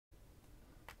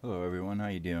Hello everyone, how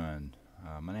you doing?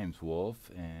 My name's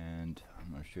Wolf, and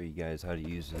I'm going to show you guys how to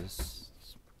use this.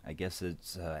 I guess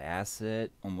it's asset,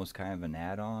 almost kind of an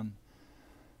add-on.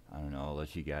 I don't know, I'll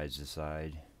let you guys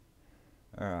decide.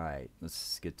 Alright,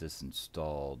 let's get this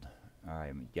installed.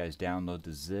 Alright, you guys download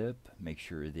the zip, make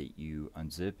sure that you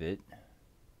unzip it.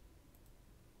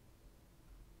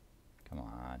 Come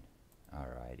on.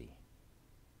 Alrighty.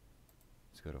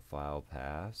 Let's go to File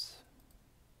Paths.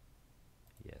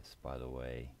 Yes, by the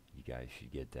way, you guys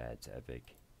should get that, it's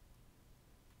epic.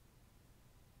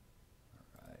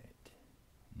 Alright.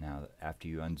 Now, after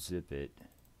you unzip it,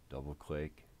 double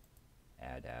click,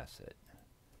 add asset.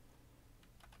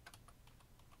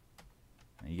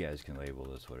 Now you guys can label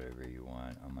this whatever you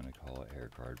want. I'm going to call it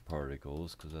hair card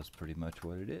particles because that's pretty much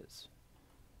what it is.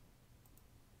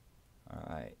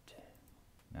 Alright.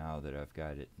 Now that I've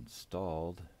got it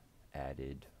installed,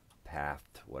 added,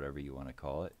 pathed, whatever you want to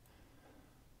call it,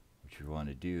 what you want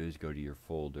to do is go to your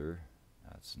folder.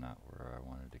 That's not where I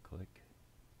wanted to click.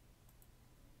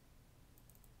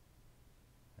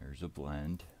 There's a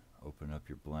blend. Open up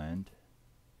your blend.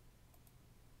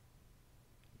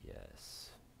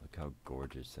 Yes. Look how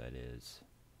gorgeous that is.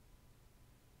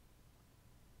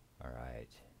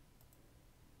 Alright.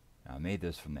 Now I made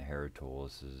this from the hair tool.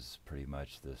 This is pretty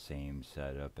much the same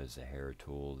setup as the hair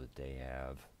tool that they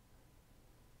have.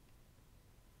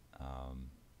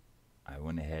 I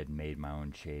went ahead and made my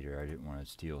own shader. I didn't want to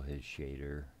steal his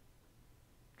shader.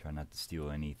 Try not to steal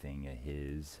anything of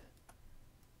his.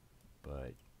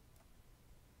 But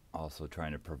also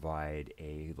trying to provide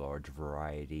a large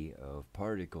variety of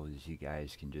particles you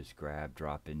guys can just grab,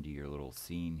 drop into your little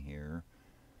scene here.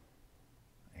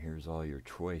 Here's all your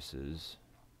choices.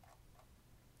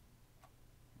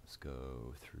 Let's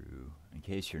go through. In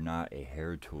case you're not a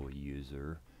hair tool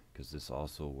user, because this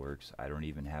also works, I don't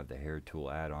even have the hair tool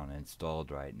add-on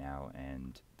installed right now,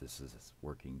 and this is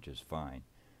working just fine.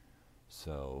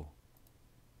 So,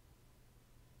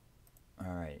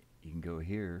 alright, you can go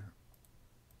here,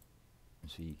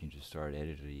 so you can just start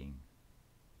editing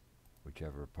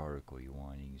whichever particle you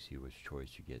want. You can see which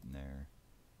choice you get in there.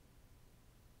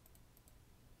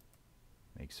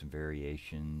 Make some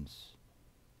variations.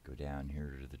 Go down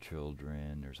here to the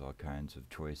children. There's all kinds of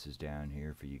choices down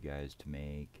here for you guys to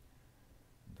make.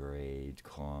 Braids,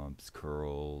 clumps,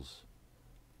 curls.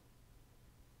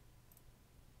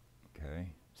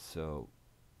 Okay, so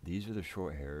these are the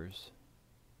short hairs.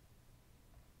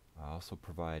 I also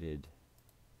provided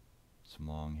some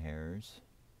long hairs.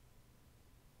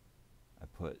 I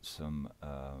put some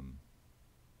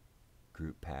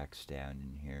group packs down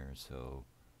in here, so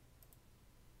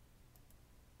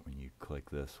when you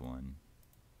click this one,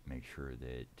 make sure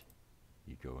that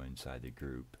you go inside the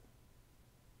group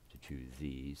to choose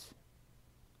these.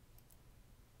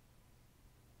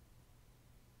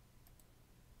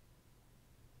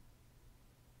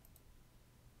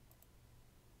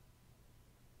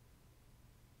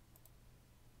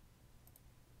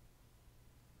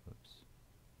 Oops. Is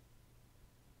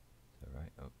that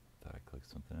right? Oh, thought I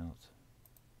clicked something else.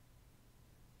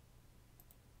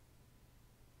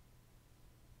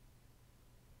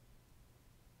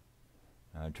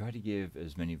 I tried to give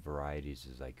as many varieties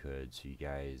as I could so you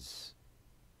guys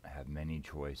have many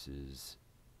choices,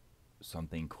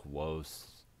 something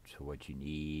close to what you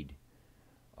need.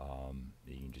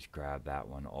 You can just grab that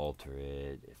one, alter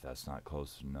it. If that's not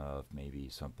close enough, maybe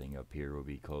something up here will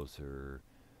be closer.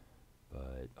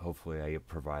 But hopefully I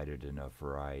provided enough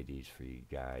varieties for you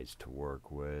guys to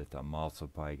work with. I'm also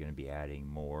probably going to be adding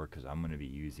more because I'm going to be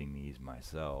using these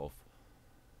myself.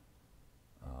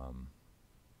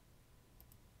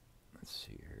 Let's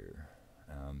see here.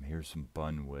 Here's some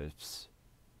bun wisps.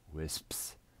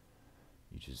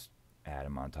 You just add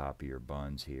them on top of your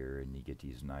buns here, and you get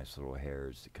these nice little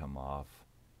hairs that come off.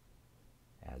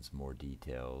 Adds more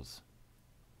details.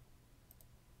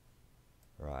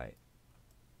 Right.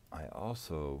 I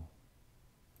also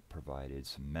provided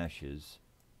some meshes.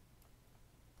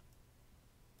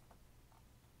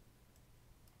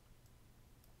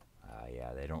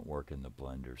 Yeah, they don't work in the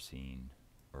blender scene.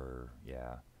 Or,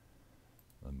 yeah.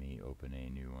 Let me open a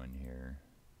new one here.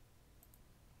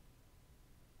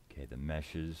 Okay, the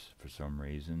meshes, for some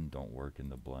reason, don't work in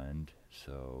the blend.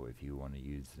 So if you want to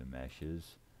use the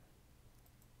meshes,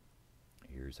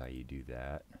 here's how you do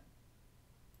that.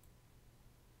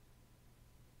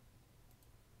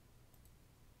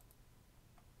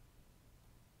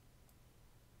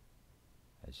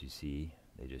 As you see,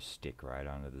 they just stick right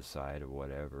onto the side of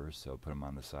whatever, so put them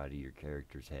on the side of your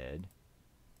character's head.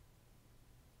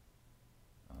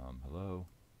 Hello?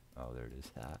 Oh, there it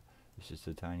is. It's just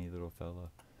a tiny little fella.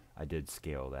 I did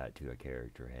scale that to a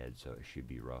character head, so it should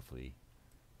be roughly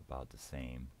about the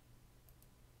same.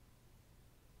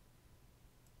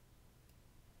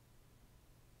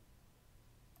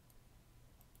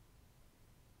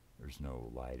 There's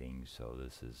no lighting, so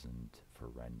this isn't for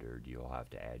rendered. You'll have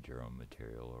to add your own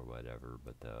material or whatever,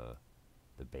 but the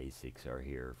basics are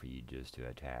here for you just to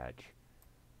attach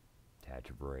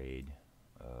a braid.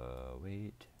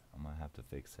 Wait, I'm gonna have to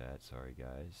fix that. Sorry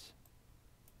guys.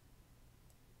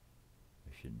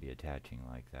 I shouldn't be attaching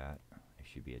like that. I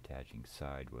should be attaching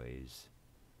sideways.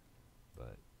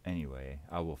 But anyway,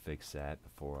 I will fix that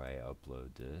before I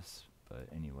upload this. But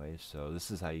anyway, so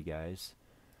this is how you guys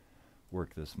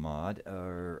work this mod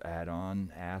or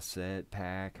add-on, asset,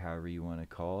 pack, however you want to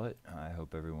call it. I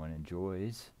hope everyone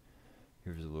enjoys.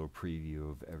 Here's a little preview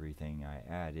of everything I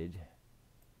added.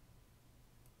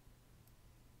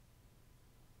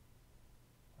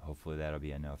 Hopefully that'll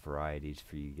be enough varieties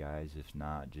for you guys. If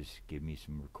not, just give me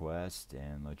some requests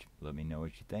and let me know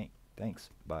what you think. Thanks.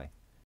 Bye.